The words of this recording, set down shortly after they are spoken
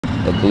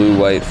The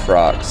blue-white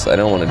frocks. I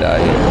don't want to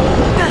die here.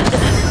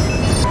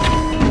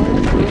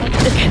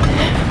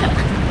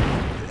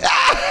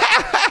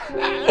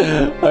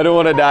 I don't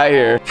want to die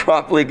here.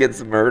 Promptly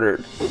gets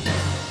murdered.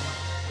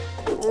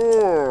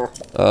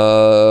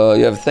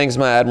 You have thanks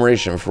my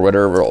admiration for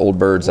whatever old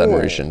bird's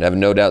admiration. I have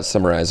no doubt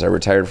summarized. I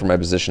retired from my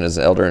position as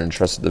an elder and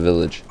entrusted the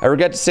village. I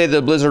regret to say that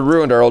the blizzard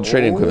ruined our old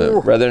training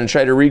equipment. Rather than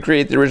try to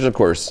recreate the original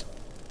course,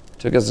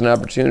 took us an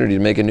opportunity to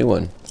make a new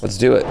one. Let's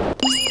do it.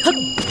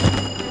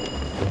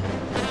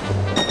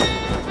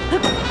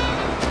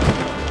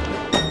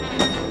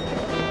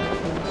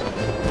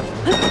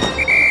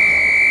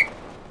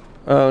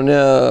 Oh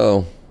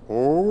no.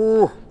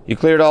 You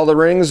cleared all the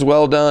rings?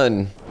 Well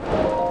done.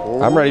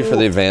 I'm ready for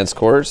the advanced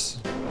course.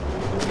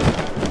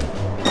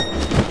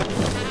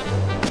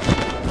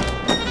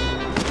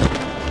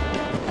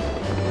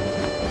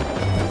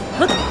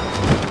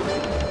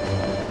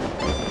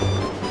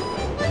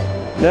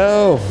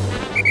 No.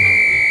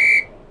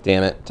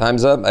 Damn it.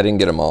 Time's up. I didn't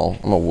get them all.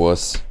 I'm a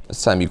wuss.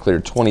 This time you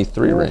cleared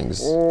 23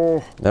 rings.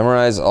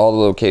 Memorize all the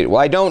located.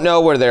 Well, I don't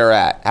know where they're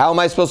at. How am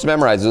I supposed to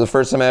memorize? This is the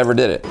first time I ever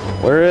did it.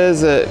 Where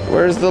is it?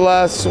 Where's the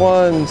last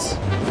ones?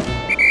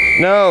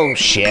 No.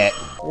 Shit.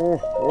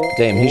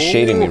 Damn, he's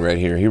shading me right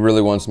here. He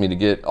really wants me to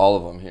get all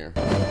of them here.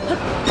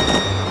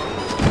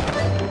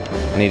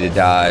 I need to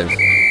dive.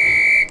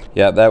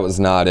 Yeah, that was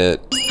not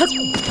it.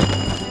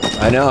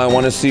 I know, I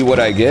want to see what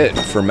I get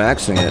for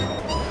maxing it.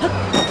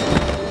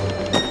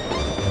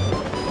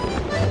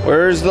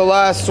 Where's the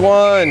last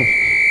one?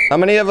 How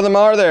many of them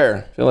are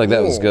there? I feel like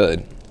that was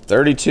good.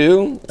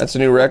 32? That's a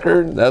new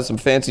record. That's some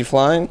fancy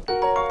flying.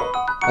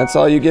 That's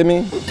all you give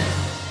me?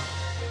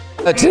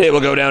 Today will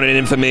go down in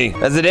infamy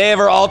as the day of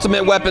our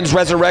ultimate weapons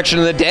resurrection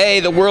and the day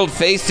the world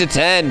faced its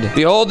end.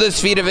 Behold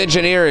this feat of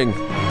engineering.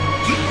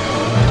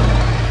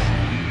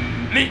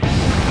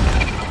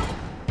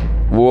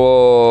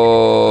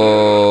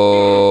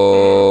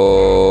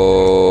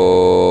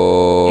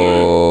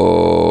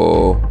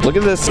 Whoa. Look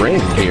at this ring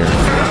here.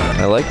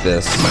 I like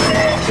this.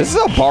 This is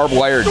a barbed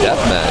wire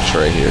death match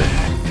right here.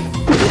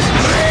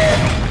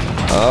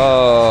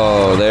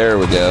 Oh, there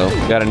we go.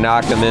 Gotta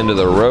knock him into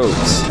the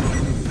ropes.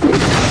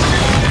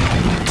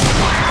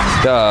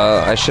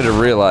 Duh, I should have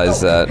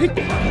realized that.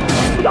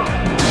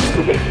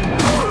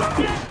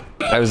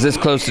 I was this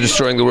close to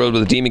destroying the world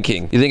with the Demon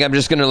King. You think I'm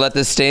just gonna let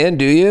this stand,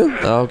 do you?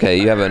 Okay,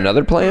 you have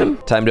another plan?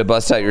 Time to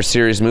bust out your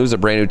serious moves, a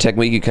brand new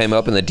technique you came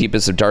up in the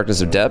deepest of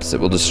darkness of depths that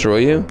will destroy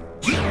you.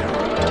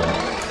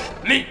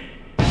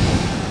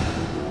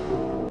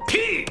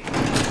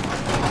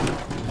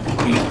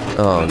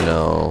 Oh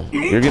no.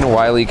 You're gonna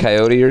Wile E.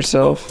 Coyote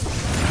yourself?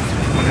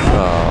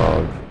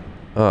 Oh.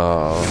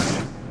 Oh.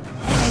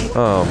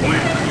 Oh.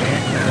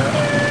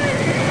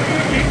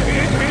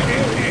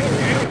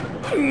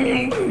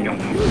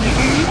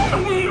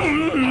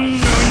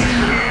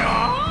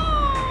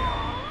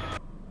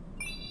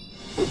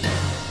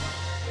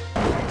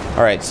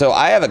 All right, so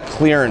I have a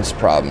clearance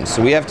problem,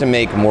 so we have to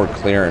make more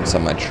clearance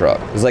on my truck.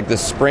 It's like the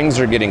springs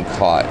are getting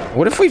caught.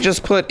 What if we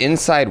just put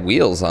inside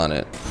wheels on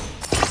it?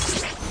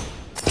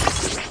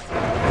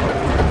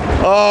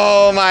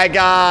 Oh my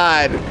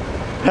God.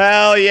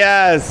 Hell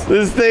yes,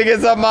 this thing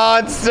is a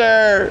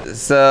monster.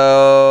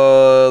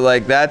 So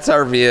like that's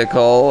our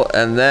vehicle.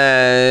 And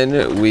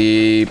then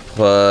we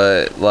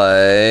put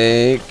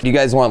like, you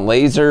guys want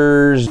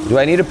lasers? Do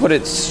I need to put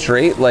it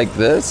straight like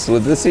this?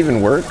 Would this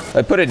even work? If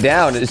I put it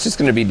down, it's just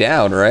gonna be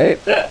down, right?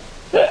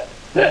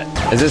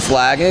 Is this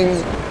lagging?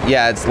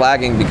 Yeah, it's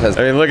lagging because,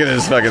 I mean, look at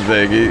this fucking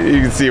thing.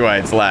 You can see why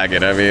it's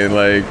lagging. I mean,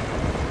 like,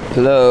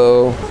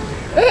 hello.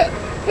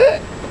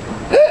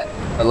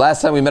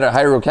 Last time we met at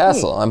Hyrule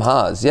Castle, I'm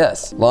Haas,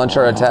 yes. Launch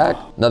our attack.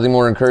 Nothing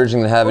more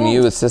encouraging than having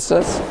you assist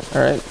us.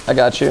 All right, I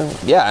got you.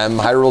 Yeah, I'm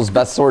Hyrule's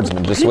best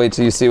swordsman. Just wait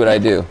till you see what I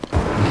do.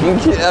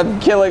 I'm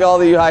killing all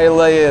the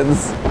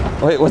Hylians.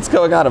 Wait, what's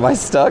going on? Am I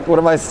stuck? What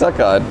am I stuck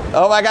on?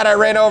 Oh my God, I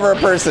ran over a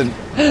person.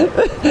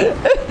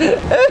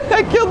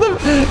 I killed him.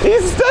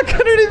 He's stuck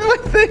underneath my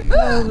thing.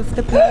 Oh, with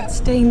the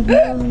blood-stained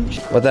wound.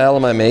 What the hell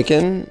am I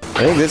making?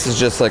 I think this is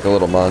just like a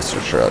little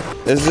monster truck.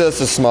 This is just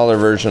a smaller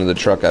version of the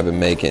truck I've been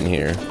making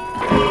here.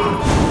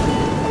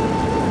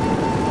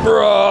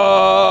 Bruh!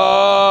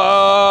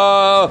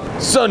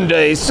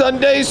 Sunday,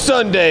 Sunday,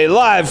 Sunday,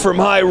 live from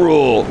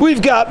Hyrule.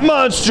 We've got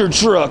monster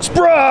trucks,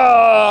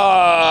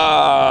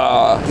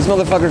 bruh! These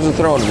motherfuckers are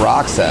throwing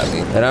rocks at me,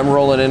 and I'm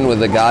rolling in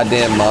with a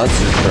goddamn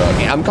monster truck.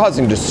 I'm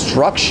causing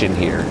destruction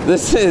here.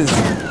 This is...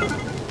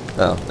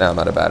 Oh, now I'm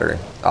out of battery.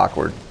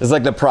 Awkward. This is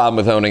like the problem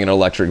with owning an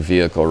electric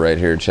vehicle right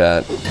here,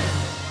 chat.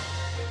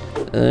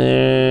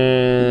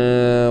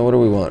 What do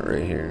we want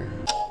right here?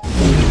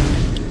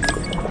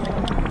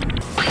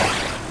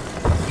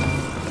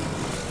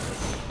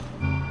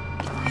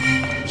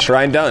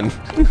 Shrine done.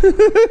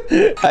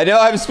 I know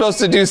I'm supposed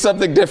to do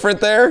something different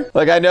there.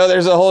 Like, I know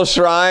there's a whole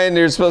shrine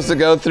you're supposed to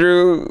go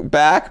through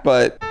back,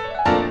 but...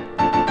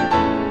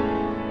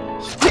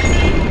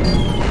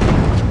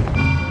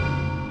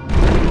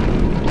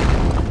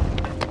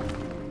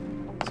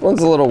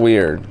 One's a little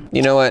weird.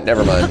 You know what?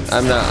 Never mind.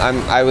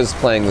 I was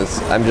playing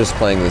this. I'm just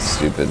playing this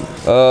stupid.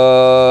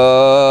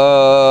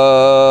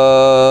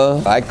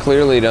 I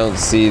clearly don't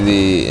see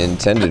the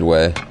intended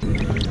way.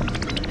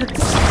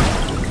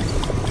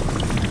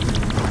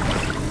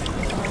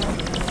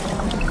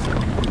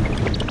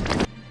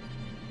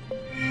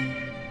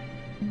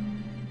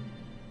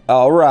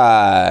 All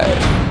right.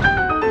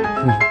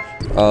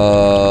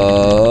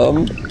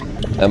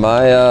 Am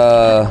I,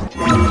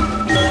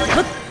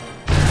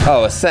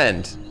 Oh,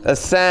 ascend.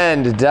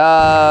 Ascend,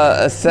 duh,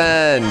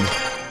 ascend.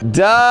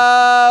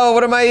 Duh,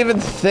 what am I even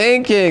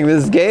thinking?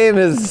 This game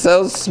is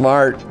so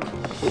smart.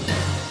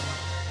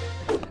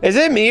 Is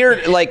it me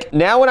or, like,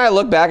 now when I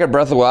look back at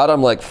Breath of the Wild,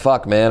 I'm like,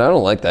 fuck, man, I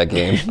don't like that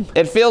game.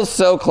 It feels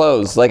so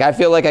close. Like, I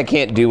feel like I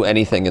can't do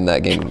anything in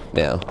that game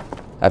now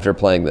after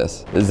playing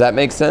this. Does that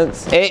make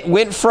sense? It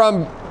went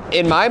from,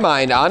 in my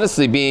mind,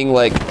 honestly being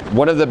like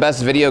one of the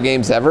best video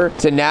games ever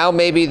to now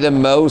maybe the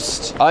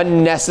most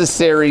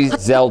unnecessary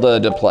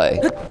Zelda to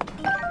play.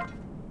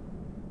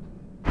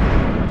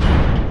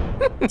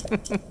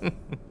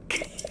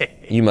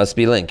 You must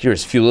be Link. You're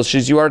as foolish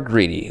as you are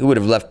greedy. Who would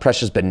have left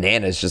precious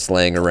bananas just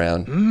laying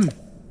around?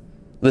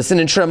 Listen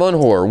and tremble in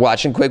horror,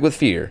 watch and quake with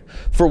fear.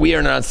 For we are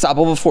an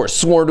unstoppable force,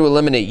 sworn to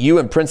eliminate you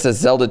and Princess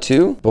Zelda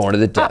 2, born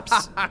of the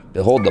depths.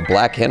 Behold the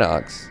black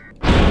Hinox.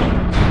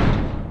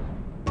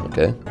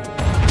 Okay.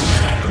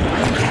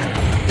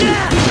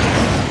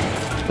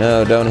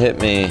 No, don't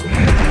hit me.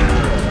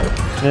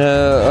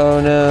 No, oh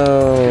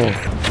no.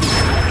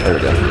 There we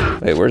go.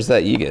 Wait, where's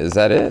that Yiga? Is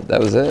that it? That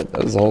was it?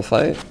 That was the whole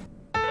fight?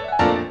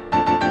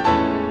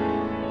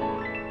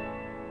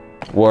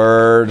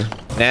 Word.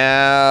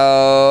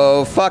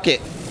 Now, fuck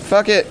it.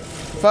 Fuck it.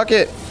 Fuck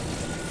it.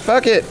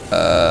 Fuck it.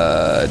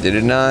 Did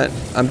it not?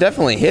 I'm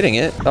definitely hitting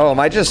it. Oh, am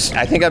I just,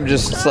 I think I'm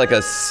just like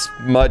a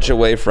smudge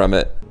away from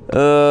it.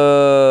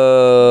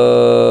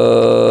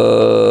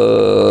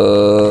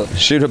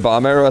 Shoot a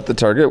bomb arrow at the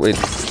target? Wait,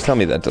 tell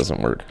me that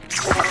doesn't work.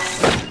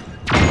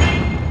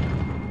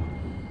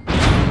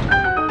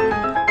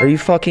 Are you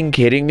fucking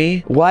kidding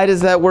me? Why does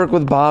that work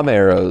with bomb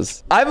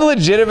arrows? I'm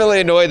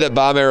legitimately annoyed that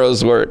bomb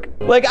arrows work.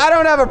 Like, I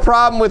don't have a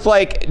problem with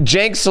like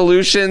jank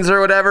solutions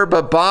or whatever,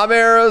 but bomb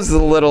arrows is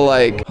a little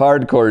like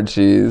hardcore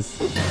cheese.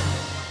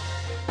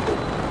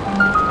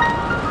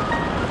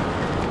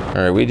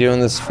 All right, we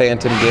doing this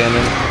Phantom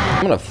Ganon?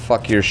 I'm gonna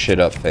fuck your shit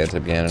up,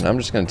 Phantom Ganon. I'm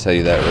just gonna tell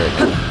you that right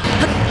now.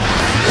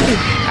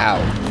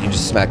 Ow, you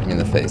just smacked me in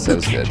the face, that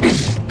was good.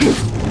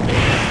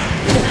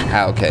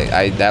 Ow,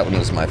 okay, that one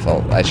was my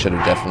fault. I should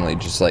have definitely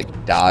just like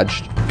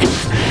dodged.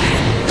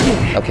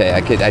 Okay,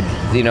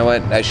 you know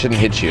what? I shouldn't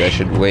hit you, I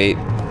should wait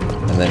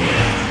and then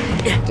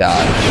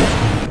dodge.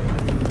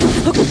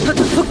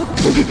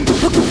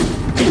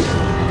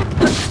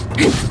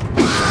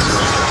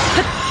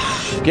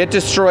 Get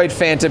destroyed,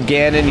 Phantom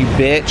Ganon, you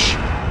bitch.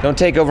 Don't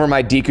take over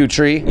my Deku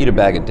tree. Eat a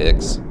bag of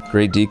dicks.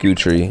 Great Deku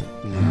tree.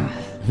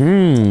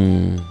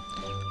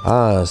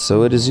 Ah,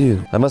 so it is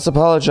you. I must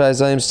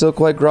apologize, I am still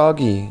quite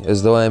groggy,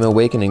 as though I am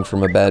awakening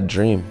from a bad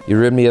dream. You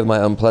rid me of my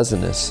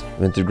unpleasantness, and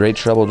went through great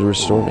trouble to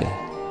restore me.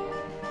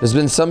 It's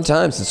been some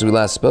time since we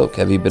last spoke.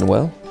 Have you been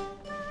well?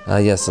 Ah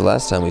yes, the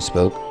last time we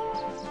spoke.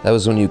 That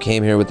was when you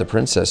came here with the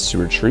princess to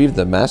retrieve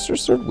the Master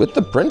Sword with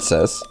the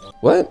princess?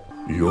 What?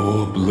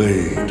 Your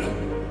blade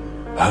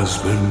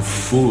has been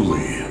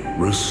fully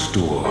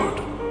restored.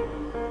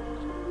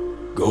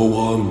 Go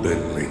on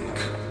then, Link.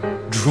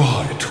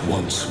 Draw it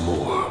once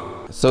more.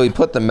 So he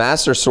put the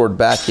Master Sword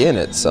back in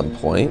at some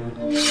point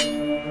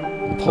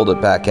and pulled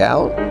it back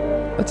out?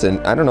 I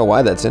don't know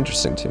why that's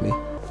interesting to me.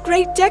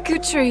 Great Deku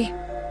Tree.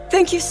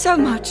 Thank you so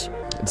much.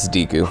 It's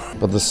Deku.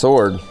 But the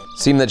sword,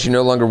 seemed that you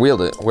no longer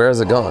wield it. Where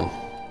has it gone?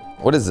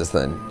 What is this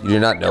then? You do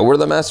not know where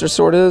the Master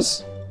Sword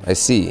is? I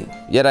see.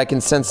 Yet I can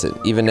sense it,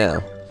 even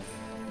now.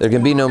 There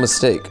can be no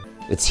mistake.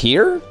 It's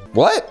here?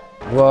 What?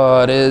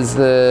 What is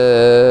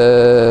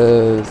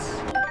this?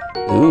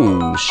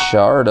 Ooh,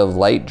 shard of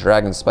light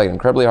dragon spike.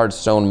 Incredibly hard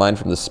stone mined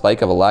from the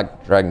spike of a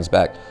black dragon's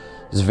back.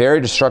 It's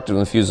very destructive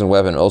when fused in a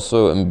weapon.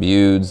 Also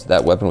imbues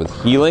that weapon with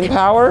healing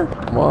power?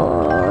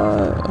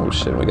 What? Oh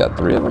shit, we got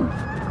 3 of them.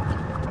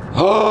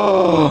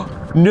 Oh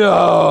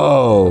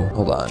no!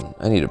 Hold on,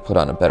 I need to put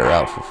on a better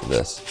outfit for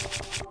this.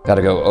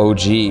 Gotta go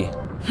OG.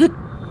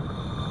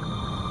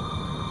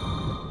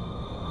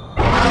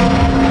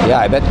 Yeah,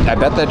 I bet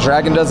that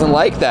dragon doesn't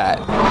like that.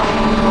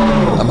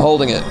 I'm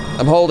holding it.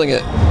 I'm holding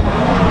it.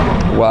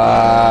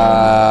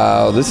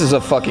 Wow, this is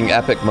a fucking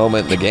epic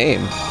moment in the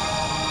game.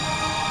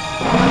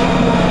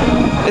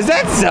 Is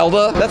that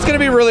Zelda? That's gonna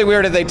be really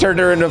weird if they turned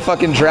her into a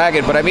fucking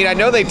dragon, but I mean, I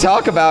know they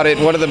talk about it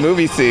in one of the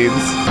movie scenes.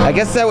 I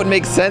guess that would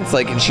make sense,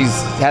 like, and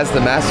has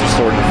the Master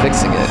Sword and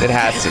fixing it. It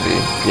has to be,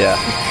 yeah.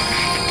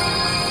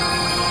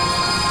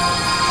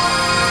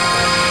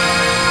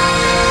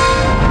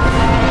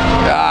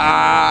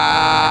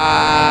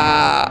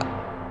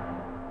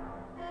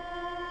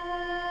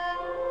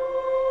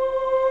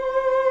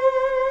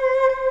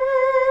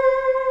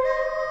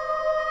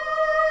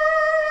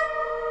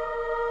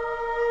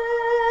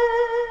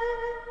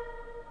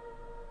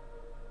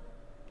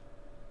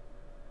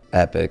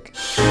 epic.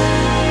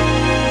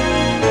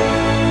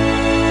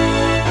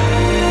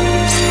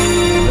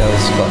 That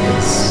was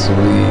fucking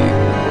sweet.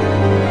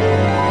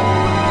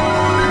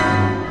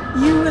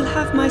 You will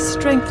have my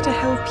strength to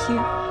help you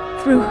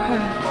through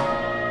her.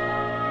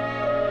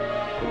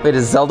 Wait,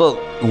 is Zelda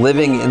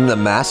living in the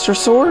Master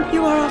Sword?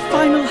 You are our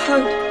final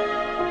hope.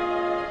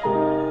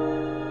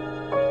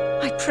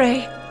 I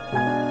pray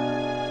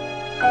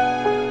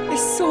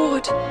this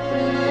sword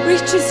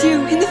reaches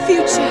you in the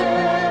future.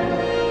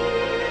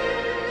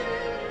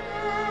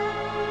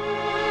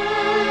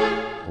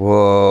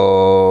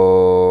 Whoa.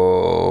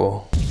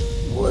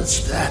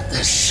 Was that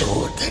the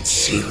sword that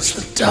seals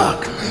the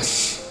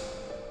darkness?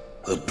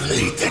 The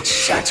blade that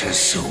shatters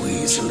so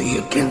easily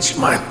against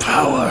my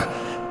power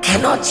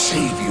cannot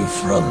save you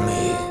from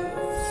me.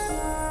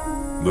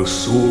 The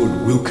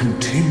sword will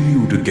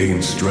continue to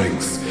gain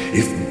strength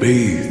if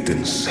bathed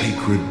in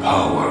sacred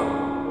power.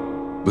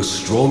 The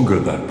stronger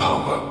that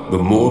power, the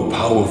more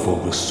powerful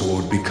the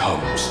sword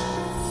becomes.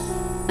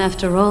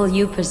 After all,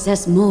 you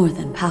possess more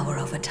than power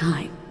over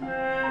time.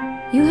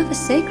 You have a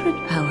sacred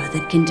power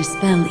that can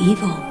dispel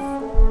evil.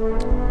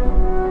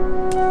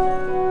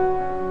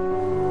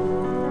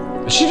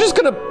 Is she just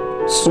gonna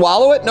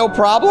swallow it, no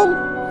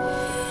problem?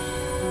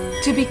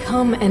 To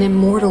become an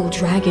immortal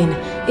dragon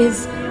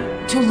is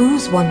to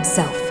lose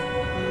oneself.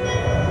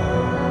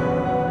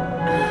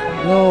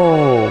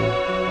 No.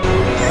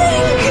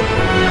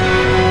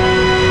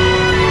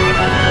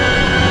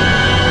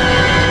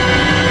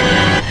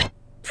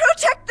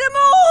 Protect them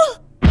all!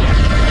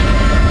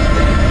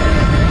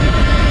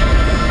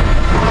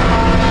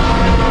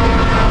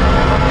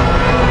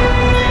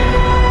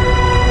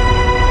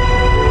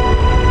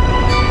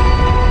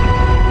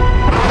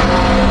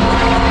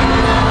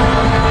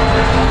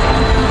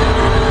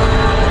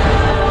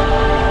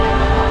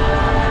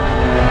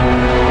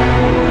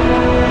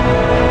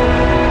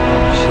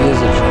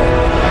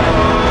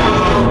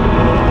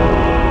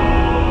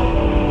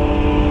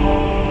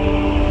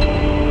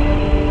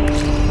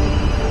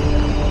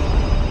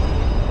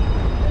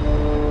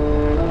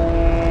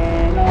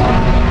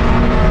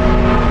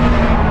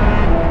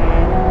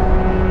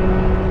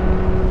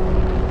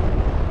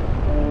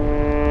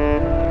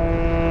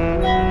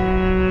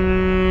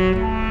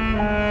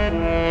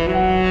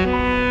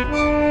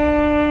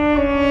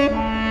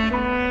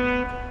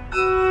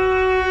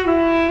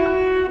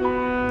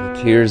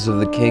 Tears of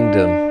the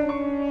Kingdom.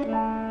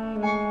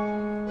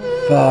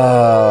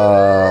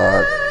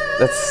 Fuck.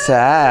 That's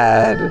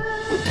sad.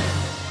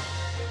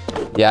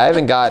 Yeah, I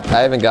haven't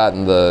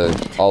gotten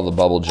all the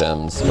bubble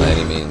gems by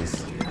any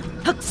means.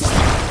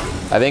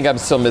 I think I'm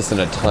still missing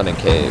a ton of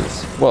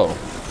caves. Whoa.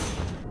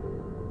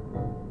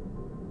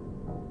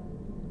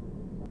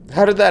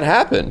 How did that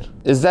happen?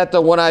 Is that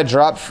the one I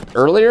dropped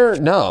earlier?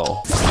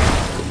 No.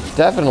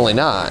 Definitely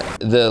not.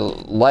 The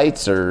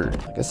lights are,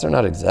 I guess they're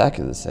not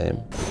exactly the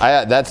same.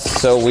 That's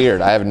so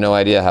weird. I have no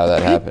idea how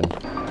that happened.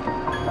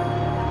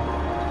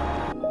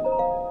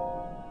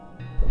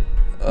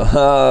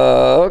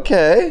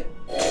 Okay.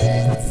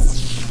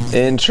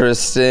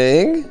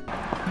 Interesting.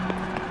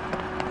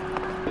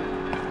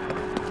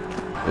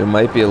 It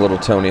might be a little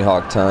Tony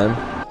Hawk time.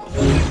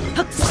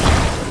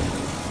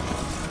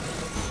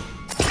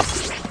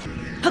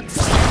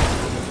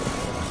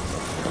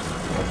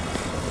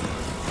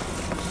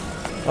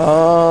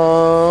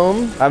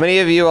 How many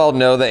of you all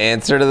know the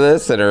answer to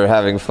this and are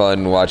having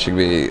fun watching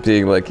me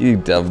being like, you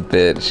dumb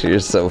bitch, you're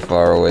so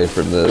far away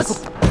from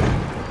this.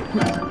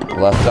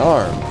 Left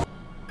arm.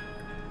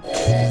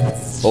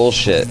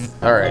 Bullshit.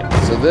 All right,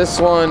 so this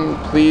one,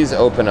 please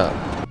open up.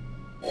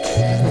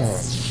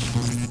 This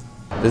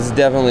is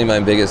definitely my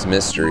biggest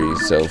mystery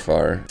so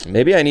far.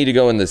 Maybe I need to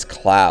go in this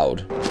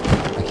cloud.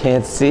 I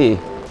can't see.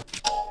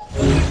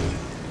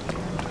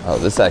 Oh,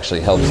 this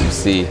actually helps you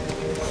see.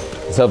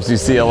 This helps you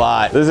see a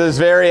lot. This is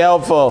very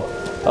helpful.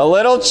 A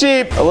little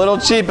cheap,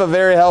 but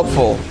very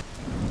helpful.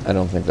 I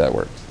don't think that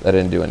worked. That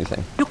didn't do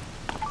anything.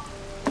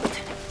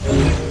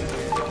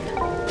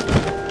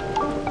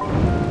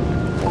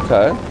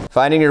 Okay.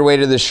 Finding your way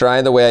to the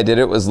shrine the way I did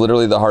it was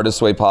literally the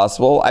hardest way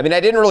possible. I mean,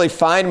 I didn't really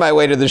find my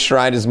way to the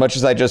shrine as much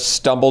as I just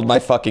stumbled my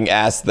fucking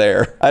ass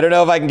there. I don't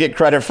know if I can get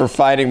credit for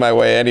finding my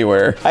way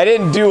anywhere. I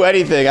didn't do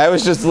anything. I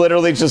was just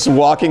literally just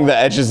walking the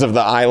edges of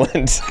the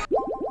island.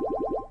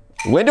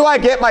 When do I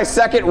get my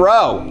second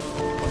row?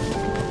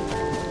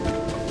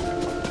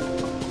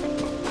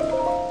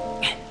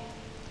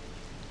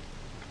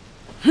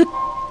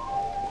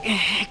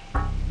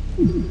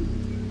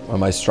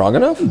 Am I strong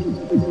enough?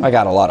 I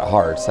got a lot of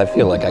hearts. I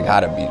feel like I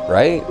gotta be,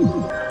 right?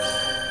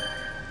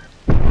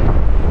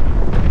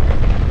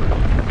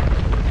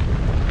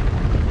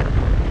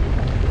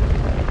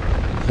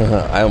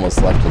 I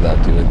almost left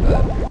without doing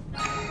that.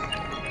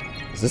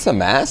 Is this a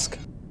mask?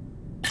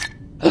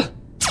 The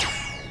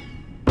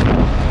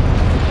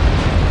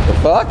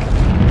fuck?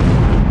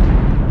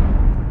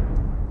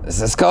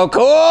 This is so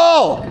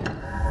cool!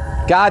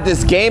 God,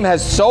 this game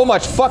has so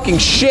much fucking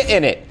shit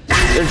in it.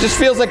 It just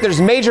feels like there's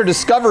major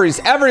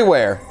discoveries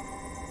everywhere.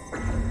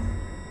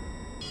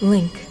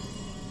 Link,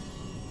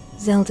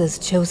 Zelda's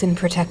chosen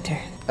protector.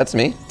 That's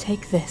me.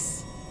 Take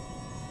this.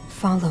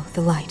 Follow the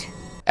light.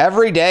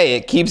 Every day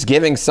it keeps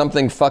giving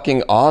something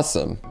fucking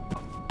awesome.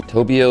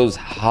 Tobio's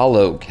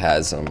Hollow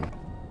Chasm.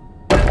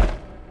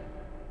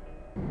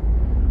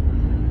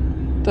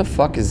 What the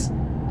fuck is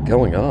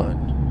going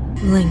on?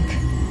 Link.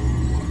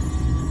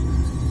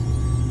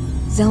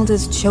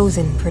 Zelda's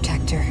chosen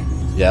protector.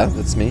 Yeah,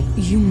 that's me.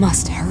 You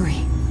must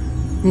hurry.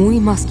 We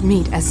must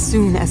meet as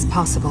soon as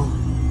possible.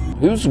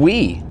 Who's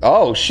we?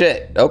 Oh,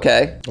 shit.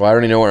 Okay. Well, I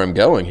already know where I'm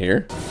going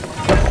here.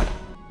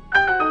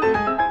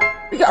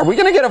 Are we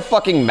gonna get a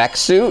fucking mech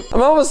suit?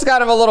 I'm almost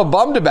kind of a little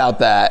bummed about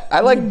that. I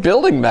like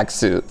building mech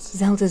suits.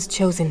 Zelda's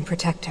chosen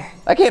protector.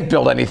 I can't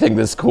build anything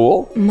this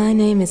cool. My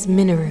name is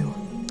Minoru.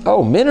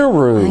 Oh,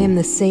 Minoru. I am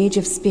the Sage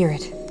of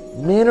Spirit.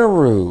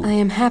 Minoru. I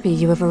am happy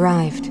you have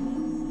arrived.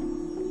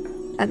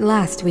 At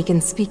last we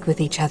can speak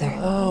with each other.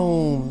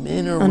 Oh,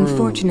 Minoru.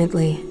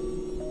 Unfortunately,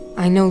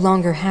 I no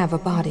longer have a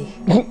body.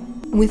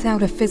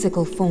 Without a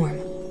physical form.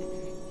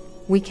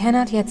 We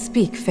cannot yet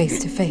speak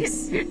face to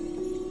face.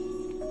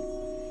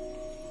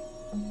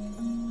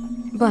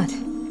 But,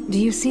 do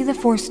you see the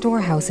 4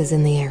 storehouses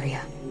in the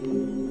area?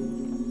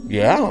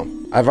 Yeah,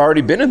 I've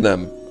already been in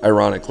them,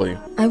 ironically.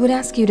 I would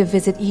ask you to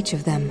visit each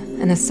of them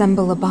and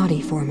assemble a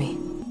body for me.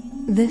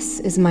 This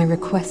is my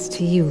request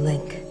to you,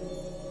 Link.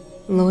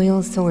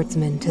 Loyal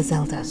swordsman to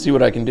Zelda. See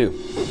what I can do.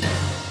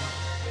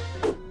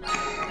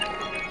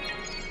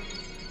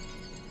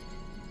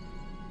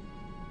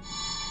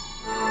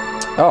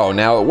 Oh,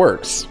 now it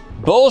works.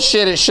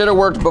 Bullshit, it should have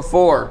worked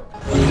before.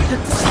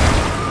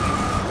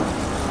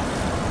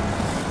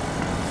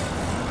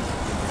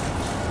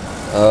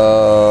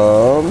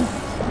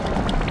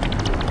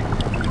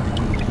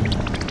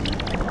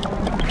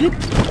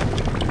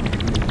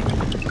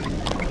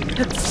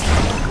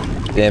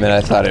 Damn it,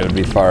 I thought it would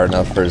be far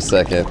enough for a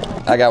second.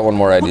 I got one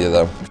more idea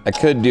though. I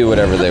could do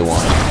whatever they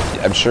want.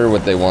 I'm sure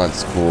what they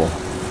want's cool.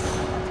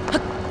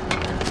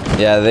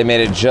 Yeah, they made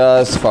it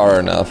just far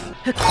enough.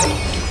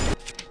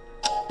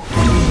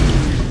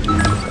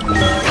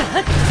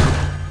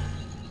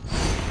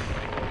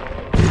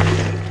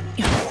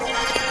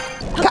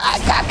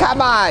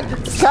 Come on!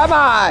 Come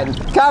on!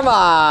 Come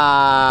on!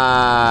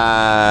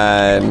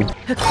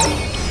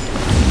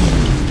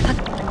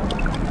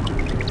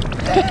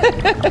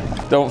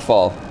 Don't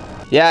fall.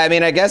 Yeah, I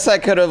mean, I guess I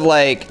could have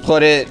like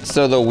put it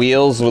so the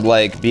wheels would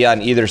like be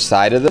on either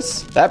side of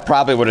this. That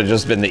probably would have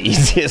just been the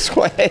easiest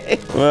way.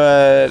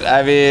 But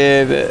I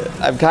mean,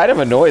 I'm kind of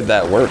annoyed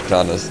that worked,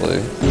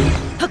 honestly.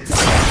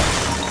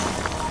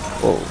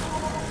 Whoa.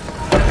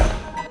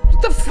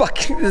 What the fuck?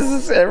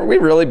 Are we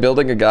really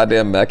building a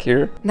goddamn mech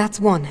here? That's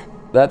one.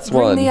 That's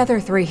one. Bring the other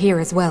 3 here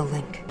as well,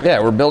 Link.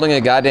 Yeah, we're building a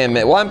goddamn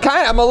mech. Well, I'm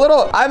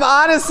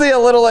honestly a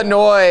little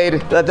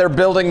annoyed that they're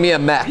building me a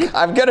mech.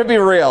 I'm gonna be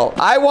real.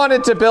 I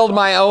wanted to build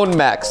my own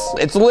mechs.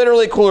 It's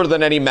literally cooler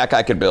than any mech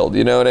I could build,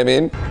 you know what I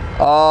mean?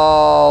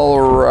 All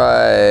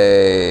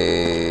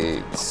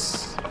right.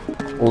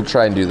 We'll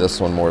try and do this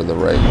one more the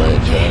right way,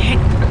 Chad.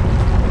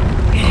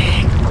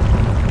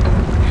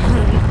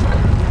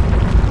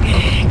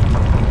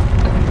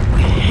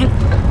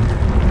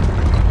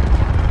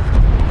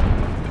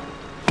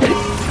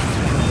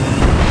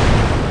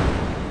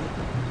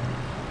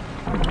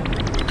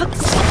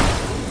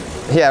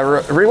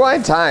 Yeah,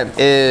 rewind time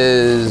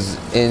is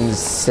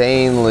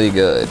insanely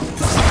good.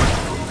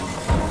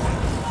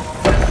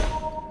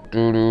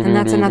 And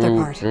that's another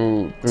part.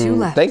 2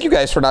 left. Thank you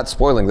guys for not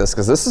spoiling this,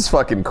 because this is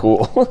fucking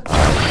cool.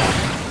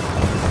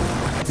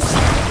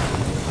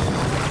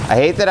 I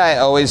hate that I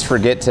always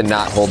forget to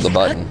not hold the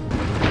button.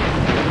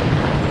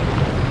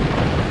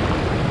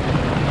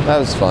 That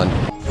was fun.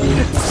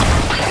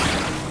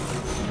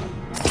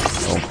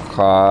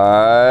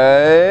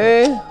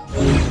 Okay.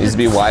 Needs to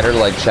be wider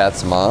like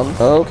chat's mom.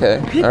 Oh, okay,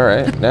 all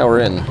right. Now we're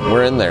in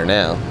there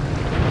now.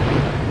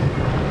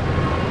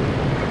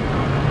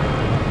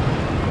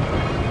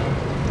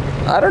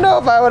 I don't know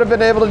if I would have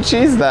been able to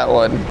cheese that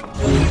one.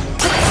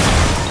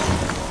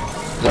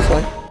 This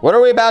way? What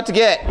are we about to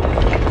get?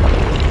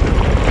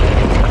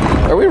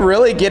 Are we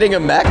really getting a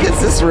mech? Is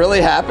this really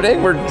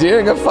happening? We're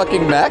doing a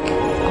fucking mech?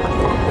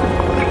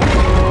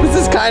 This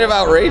is kind of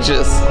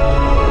outrageous.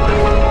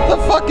 What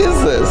the fuck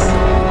is this?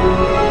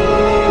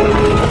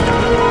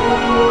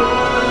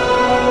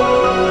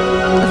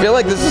 I feel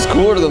like this is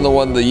cooler than the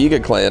one the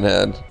Yiga clan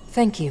had.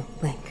 Thank you,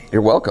 Link.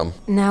 You're welcome.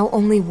 Now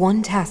only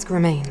one task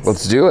remains.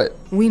 Let's do it.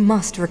 We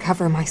must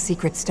recover my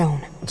secret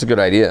stone. That's a good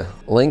idea.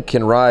 Link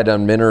can ride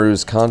on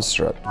Minoru's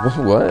construct.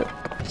 What?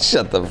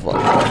 Shut the fuck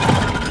up.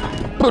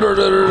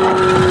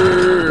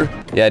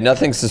 Yeah,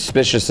 nothing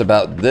suspicious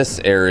about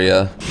this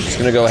area. Just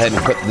gonna go ahead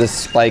and put this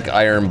spike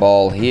iron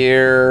ball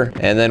here.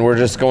 And then we're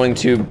just going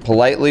to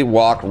politely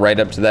walk right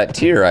up to that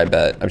tier, I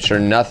bet. I'm sure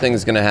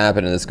nothing's gonna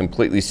happen in this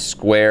completely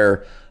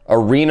square,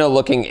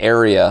 arena-looking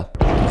area.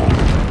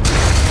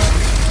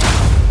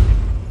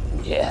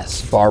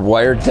 Yes, barbed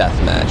wire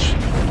deathmatch.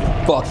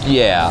 Fuck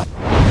yeah.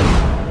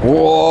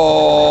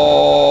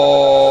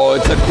 Whoa,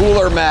 it's a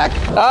cooler mech.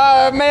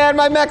 Ah, man,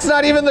 my mech's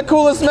not even the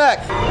coolest mech.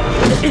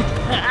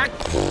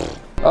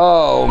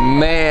 Oh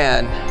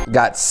man,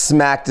 got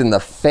smacked in the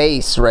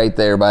face right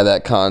there by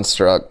that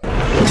construct.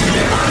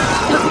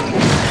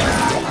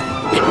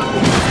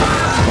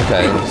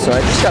 Okay, so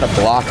I just gotta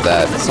block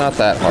that. It's not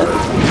that hard.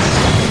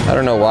 I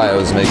don't know why I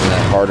was making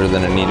that harder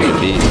than it needed to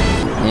be.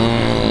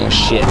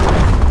 Shit.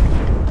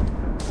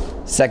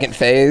 Second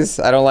phase?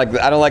 I don't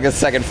like a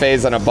second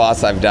phase on a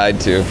boss I've died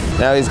to.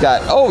 Now he's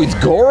got, oh, he's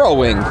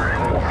Goroing.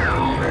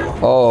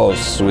 Oh,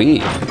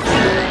 sweet.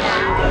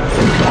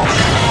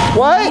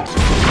 What?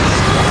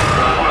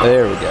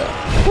 There we go.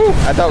 Whew,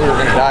 I thought we were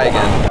gonna die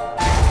again.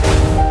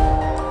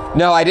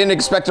 No, I didn't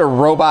expect a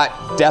robot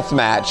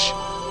deathmatch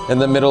in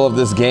the middle of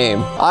this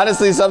game.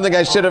 Honestly, something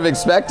I should have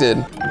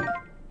expected.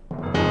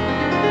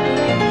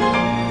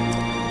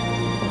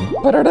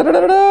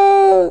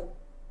 Ba-da-da-da-da-da.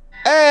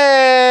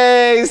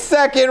 Hey,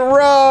 second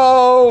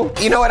row.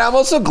 You know what? I'm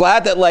also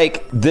glad that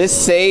like this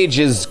sage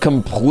is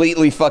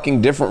completely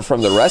fucking different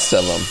from the rest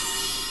of them.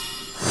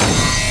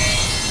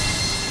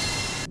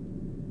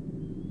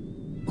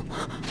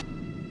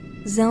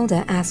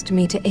 Zelda asked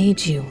me to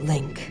aid you,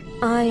 Link.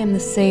 I am the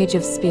Sage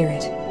of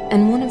Spirit,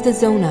 and one of the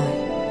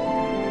Zonai.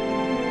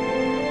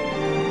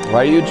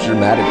 Why are you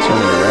dramatic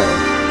turning around?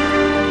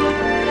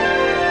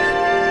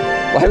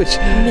 Why would you?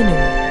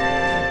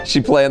 Minimal.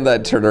 She planned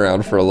that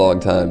turnaround for a long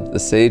time. The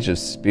Sage of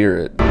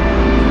Spirit.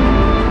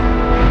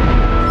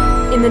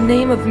 In the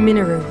name of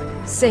Minoru,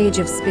 Sage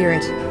of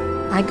Spirit,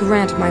 I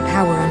grant my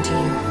power unto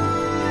you.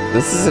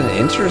 This is an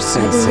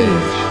interesting I believe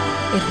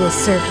sage. it will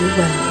serve you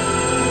well.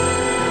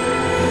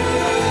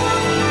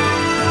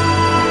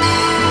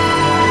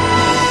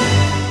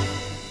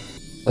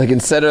 Like,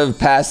 instead of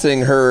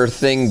passing her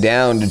thing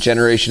down to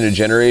generation,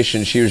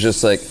 she was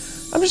just like,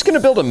 I'm just gonna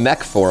build a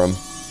mech for him.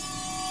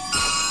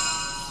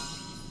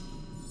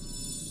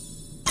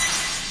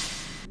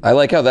 I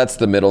like how that's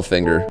the middle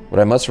finger. What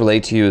I must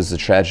relate to you is the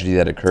tragedy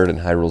that occurred in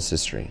Hyrule's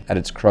history. At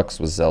its crux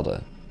was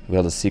Zelda, who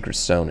held a secret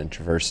stone and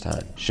traversed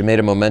time. She made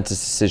a momentous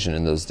decision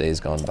in those days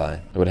gone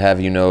by. I would have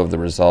you know of the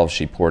resolve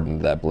she poured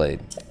into that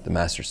blade, the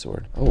Master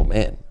Sword. Oh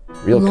man,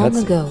 real Long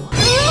cutscene. ago.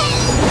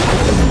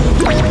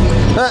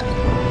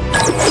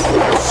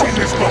 I've seen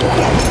this before.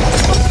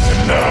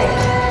 And now,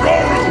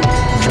 Rauru!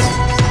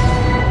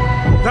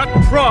 That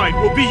pride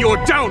will be your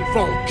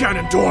downfall,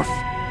 Ganondorf!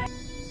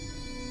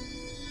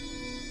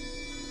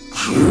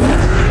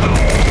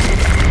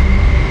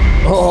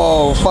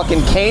 Oh,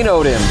 fucking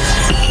Kano'd him.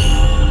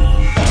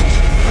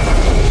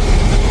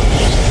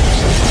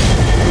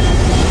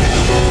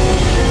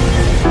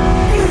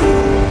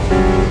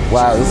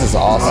 Wow, this is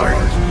awesome.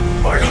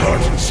 My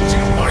heart will steal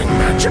my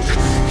magic.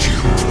 You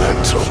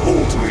plan to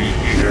hold me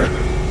here.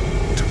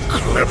 What a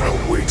clever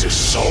way to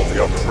solve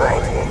your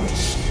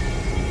problems.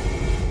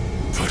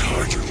 But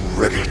are you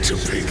ready to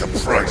pay the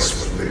price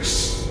for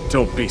this?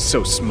 Don't be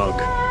so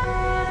smug.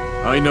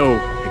 I know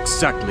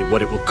exactly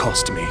what it will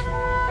cost me.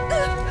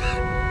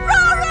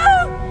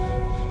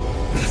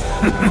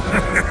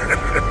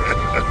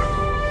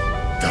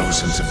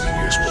 Thousands of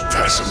years will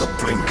pass in the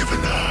blink of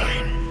an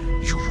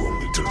eye. You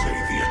only delay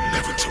the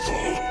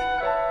inevitable.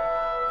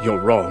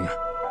 You're wrong.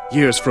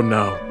 Years from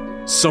now,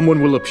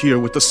 someone will appear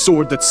with the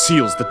sword that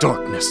seals the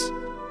darkness.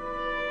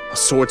 A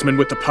swordsman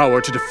with the power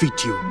to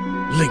defeat you,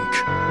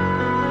 Link.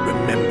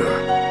 Remember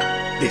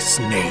this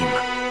name.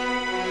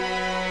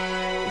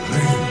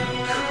 Link.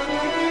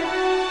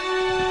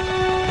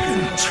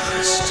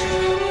 Interesting.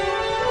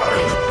 I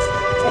look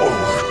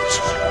forward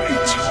to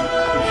meeting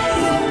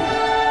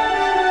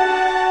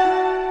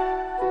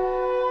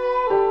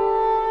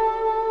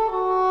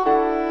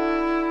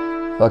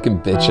you. Fucking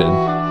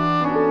bitchin'.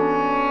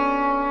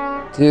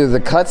 Dude, the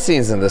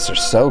cutscenes in this are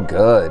so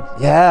good.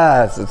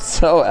 Yes, it's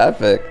so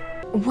epic.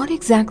 What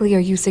exactly are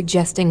you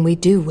suggesting we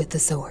do with the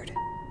sword?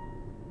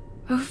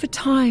 Over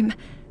time,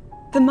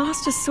 the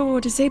Master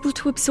Sword is able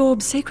to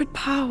absorb sacred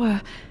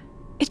power.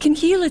 It can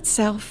heal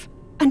itself,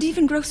 and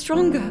even grow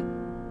stronger.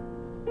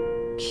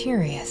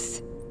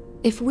 Curious.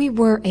 If we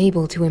were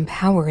able to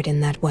empower it in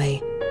that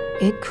way,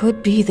 it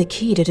could be the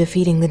key to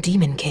defeating the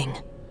Demon King.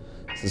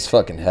 This is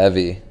fucking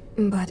heavy.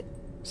 But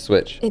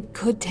Switch. it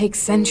could take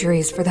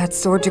centuries for that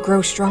sword to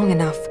grow strong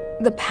enough.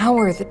 The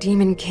power the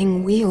Demon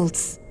King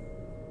wields.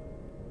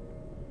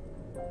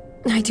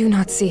 I do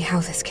not see how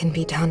this can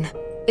be done.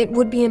 It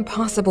would be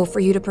impossible for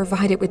you to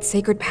provide it with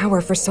sacred power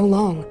for so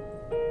long.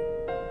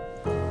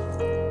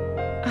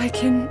 I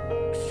can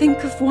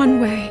think of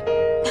one way.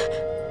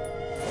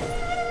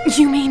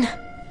 You mean?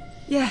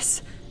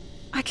 Yes,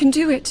 I can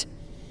do it.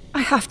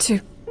 I have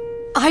to.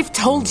 I've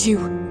told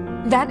you.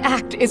 That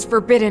act is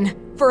forbidden.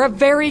 For a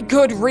very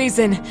good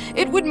reason.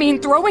 It would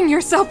mean throwing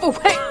yourself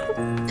away.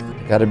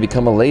 Gotta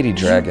become a lady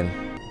dragon.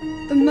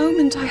 The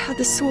moment I had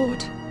the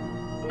sword,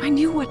 I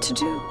knew what to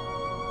do.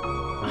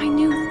 I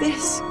knew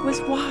this was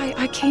why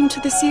I came to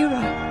this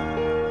era.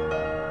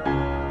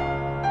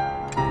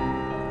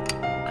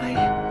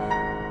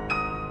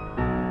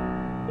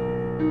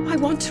 I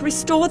want to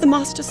restore the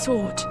Master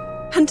Sword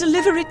and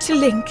deliver it to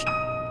Link.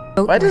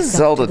 Why does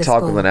Zelda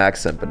talk with an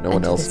accent, but no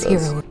one else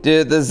does?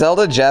 Dude, the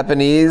Zelda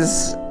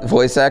Japanese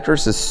voice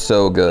actress is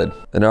so good.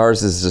 And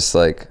ours is just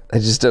like, I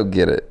just don't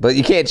get it. But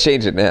you can't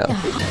change it now.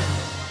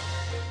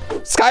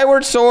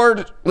 Skyward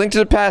Sword, Link to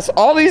the Past,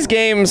 all these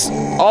games,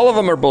 all of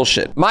them are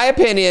bullshit. My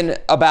opinion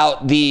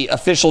about the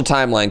official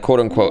timeline, quote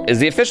unquote, is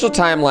the official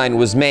timeline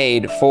was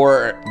made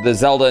for the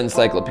Zelda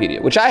Encyclopedia,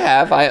 which I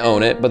have, I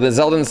own it, but the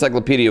Zelda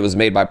Encyclopedia was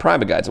made by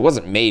Prima Guides. It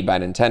wasn't made by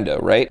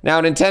Nintendo, right?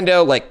 Now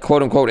Nintendo, like,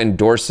 quote unquote,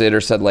 endorsed it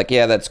or said like,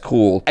 yeah, that's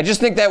cool. I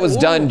just think that was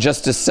done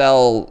just to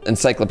sell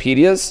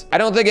encyclopedias. I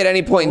don't think at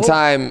any point in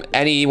time,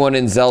 anyone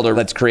in Zelda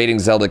that's creating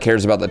Zelda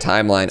cares about the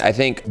timeline. I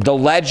think the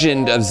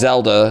legend of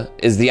Zelda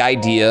is the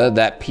idea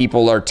that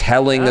people are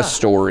telling a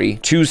story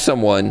to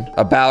someone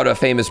about a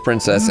famous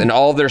princess, and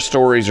all of their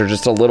stories are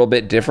just a little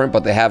bit different,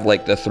 but they have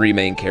like the 3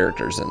 main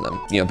characters in them.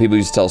 You know, people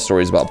used to tell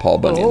stories about Paul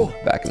Bunyan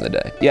back in the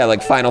day. Yeah,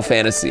 like Final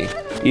Fantasy.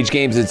 Each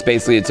game's it's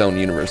basically its own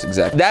universe,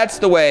 exactly. That's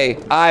the way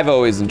I've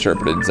always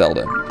interpreted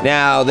Zelda.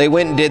 Now, they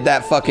went and did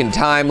that fucking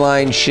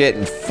timeline shit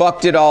and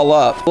fucked it all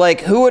up.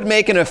 Like, who would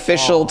make an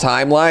official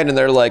timeline and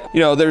they're like, you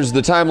know, there's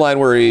the timeline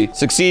where he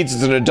succeeds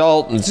as an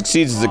adult and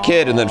succeeds as a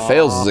kid and then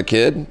fails as a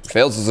kid,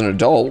 fails as an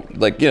adult.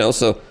 Like, you know,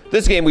 so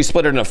this game, we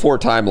split it into 4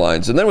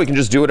 timelines, and then we can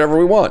just do whatever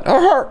we want.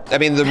 I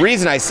mean, the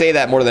reason I say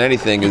that more than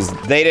anything is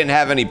they didn't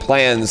have any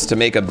plans to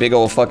make a big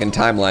old fucking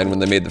timeline when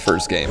they made the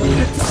first game.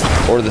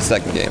 Or the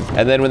second game.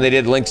 And then when they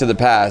did Link to the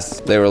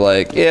Past, they were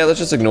like, yeah, let's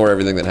just ignore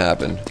everything that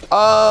happened.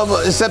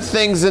 Except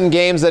things in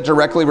games that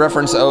directly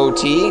reference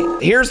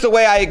OT. Here's the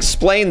way I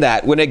explain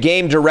that when a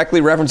game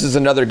directly references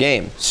another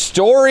game.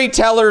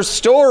 Storytellers'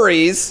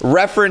 stories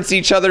reference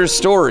each other's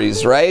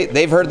stories, right?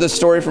 They've heard the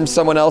story from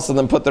someone else and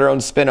then put their own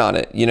spin on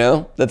it, you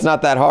know? That's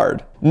not that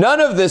hard. None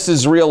of this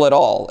is real at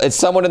all. It's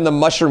someone in the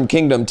Mushroom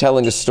Kingdom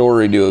telling a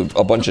story to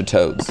a bunch of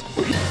toads.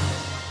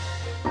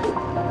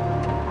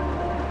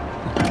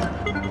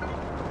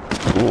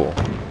 Cool.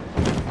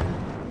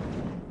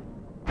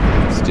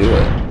 Let's do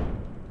it.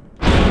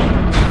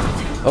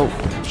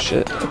 Oh,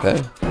 shit,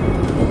 okay.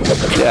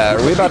 Yeah,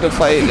 are we about to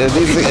fight? Is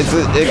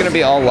it gonna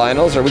be all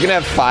Lionels? Are we gonna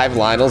have 5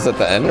 Lionels at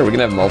the end? Or are we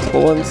gonna have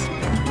multiple ones?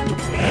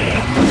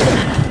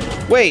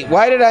 Wait,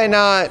 why did I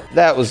not?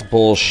 That was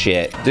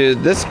bullshit.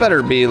 Dude, this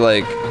better be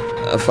like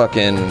a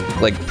fucking,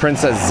 like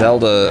Princess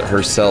Zelda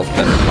herself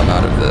better come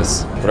out of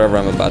this. Whatever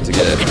I'm about to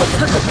get.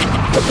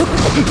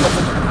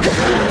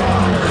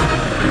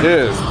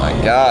 Dude, my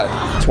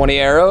God. 20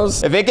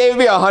 arrows? If it gave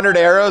me 100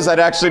 arrows, I'd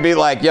actually be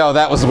like, yo,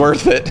 that was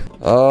worth it.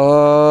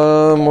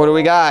 What do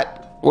we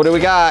got? What do we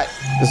got?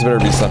 This better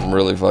be something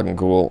really fucking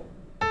cool.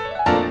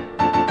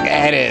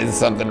 It is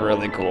something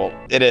really cool.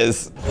 It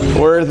is.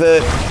 Worth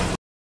it.